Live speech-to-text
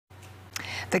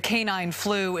The canine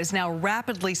flu is now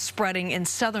rapidly spreading in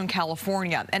Southern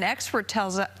California, and experts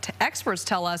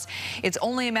tell us it's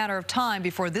only a matter of time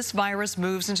before this virus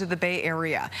moves into the Bay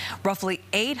Area. Roughly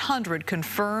 800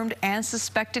 confirmed and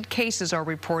suspected cases are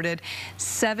reported.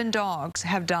 7 dogs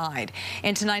have died.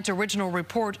 In tonight's original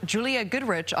report, Juliette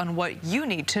Goodrich on what you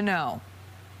need to know.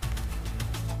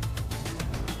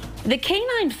 The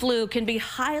canine flu can be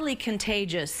highly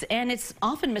contagious, and it's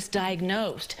often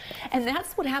misdiagnosed. And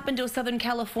that's what happened to a Southern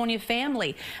California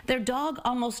family. Their dog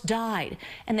almost died,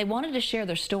 and they wanted to share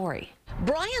their story.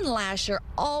 Brian Lasher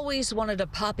always wanted a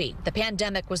puppy. The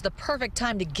pandemic was the perfect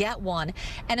time to get one,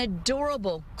 an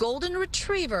adorable golden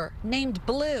retriever named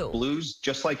Blue. Blue's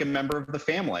just like a member of the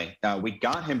family. We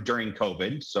got him during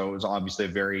COVID, so it was obviously a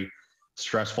very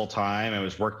stressful time. I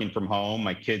was working from home.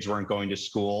 My kids weren't going to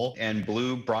school, and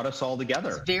Blue brought us all together.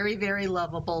 He's very, very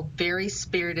lovable, very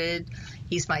spirited.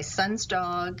 He's my son's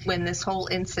dog. When this whole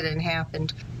incident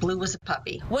happened, Blue was a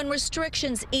puppy. When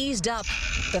restrictions eased up,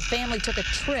 the family took a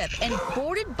trip and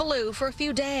boarded Blue for a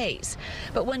few days.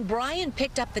 But when Brian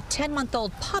picked up the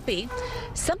 10-month-old puppy,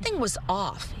 something was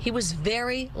off. He was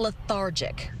very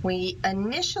lethargic. We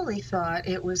initially thought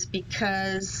it was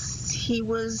because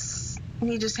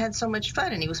he just had so much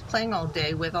fun, and he was playing all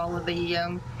day with all of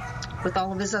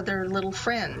his other little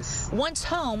friends. Once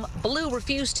home, Blue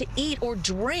refused to eat or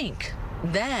drink.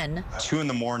 Then, 2 in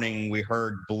the morning, we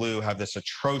heard Blue have this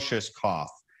atrocious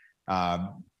cough.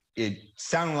 It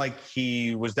sounded like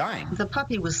he was dying. The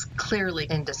puppy was clearly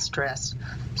in distress,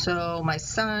 so my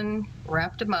son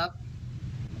wrapped him up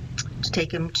to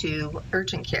take him to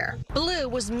urgent care. Blue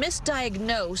was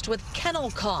misdiagnosed with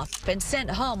kennel cough and sent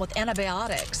home with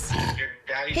antibiotics.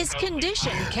 His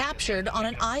condition, captured on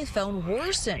an iPhone,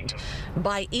 worsened.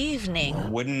 By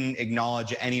evening, wouldn't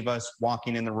acknowledge any of us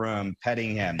walking in the room,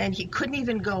 petting him. And he couldn't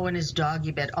even go in his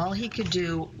doggy bed. All he could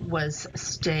do was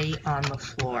stay on the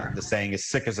floor. The saying, as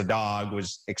sick as a dog,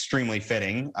 was extremely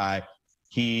fitting.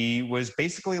 He was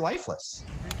basically lifeless.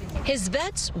 His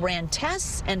vets ran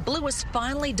tests, and Blue was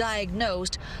finally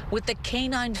diagnosed with the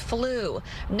canine flu,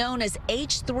 known as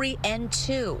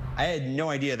H3N2. I had no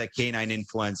idea that canine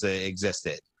influenza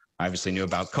existed. I obviously knew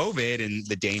about COVID and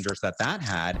the dangers that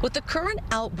had. With the current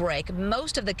outbreak,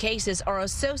 most of the cases are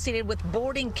associated with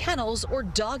boarding kennels or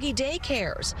doggy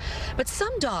daycares. But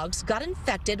some dogs got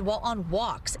infected while on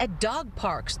walks, at dog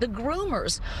parks, the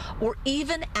groomers, or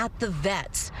even at the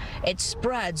vets. It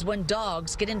spreads when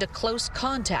dogs get into close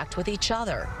contact with each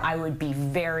other. I would be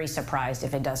very surprised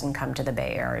if it doesn't come to the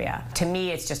Bay Area. To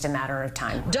me, it's just a matter of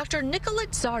time. Dr.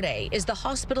 Nicolette Zarde is the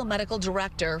hospital medical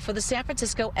director for the San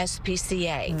Francisco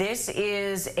SPCA. This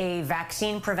is a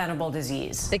vaccine-preventable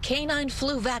disease. The canine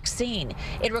flu vaccine.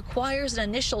 It requires an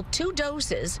initial 2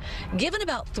 doses, given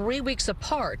about 3 weeks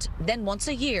apart, then once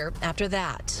a year after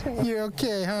that. You're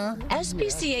okay, huh?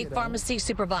 SPCA pharmacy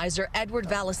supervisor Edward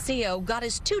Valicio got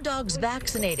his 2 dogs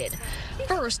vaccinated.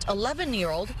 First,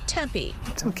 11-year-old Tempe.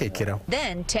 It's okay, kiddo.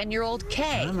 Then 10-year-old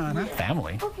Kay. I'm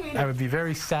family. I would be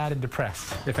very sad and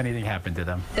depressed if anything happened to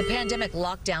them. The pandemic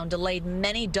lockdown delayed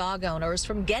many dog owners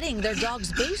from getting their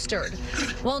dogs boosted.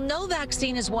 While no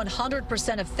vaccine is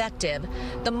 100% effective,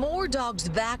 the more dogs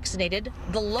vaccinated,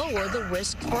 the lower the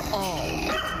risk for all.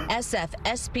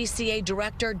 SPCA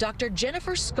Director Dr.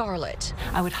 Jennifer Scarlett.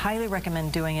 I would highly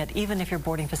recommend doing it, even if your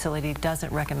boarding facility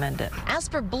doesn't recommend it. As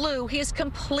for Blue, he is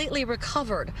completely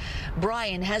recovered.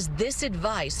 Brian has this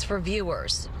advice for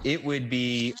viewers. It would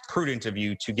be prudent of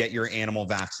you to get your animal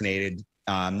vaccinated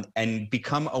and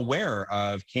become aware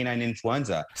of canine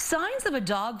influenza. Signs of a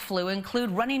dog flu include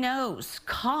runny nose,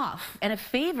 cough, and a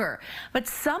fever, but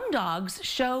some dogs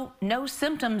show no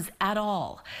symptoms at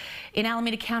all. In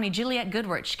Alameda County, Juliette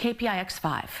Goodrich, KPIX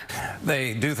 5.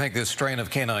 They do think this strain of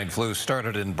canine flu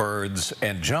started in birds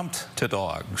and jumped to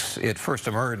dogs. It first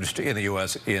emerged in the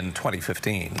U.S. in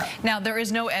 2015. Now, there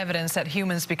is no evidence that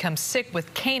humans become sick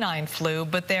with canine flu,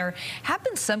 but there have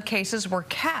been some cases where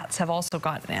cats have also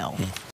gotten ill.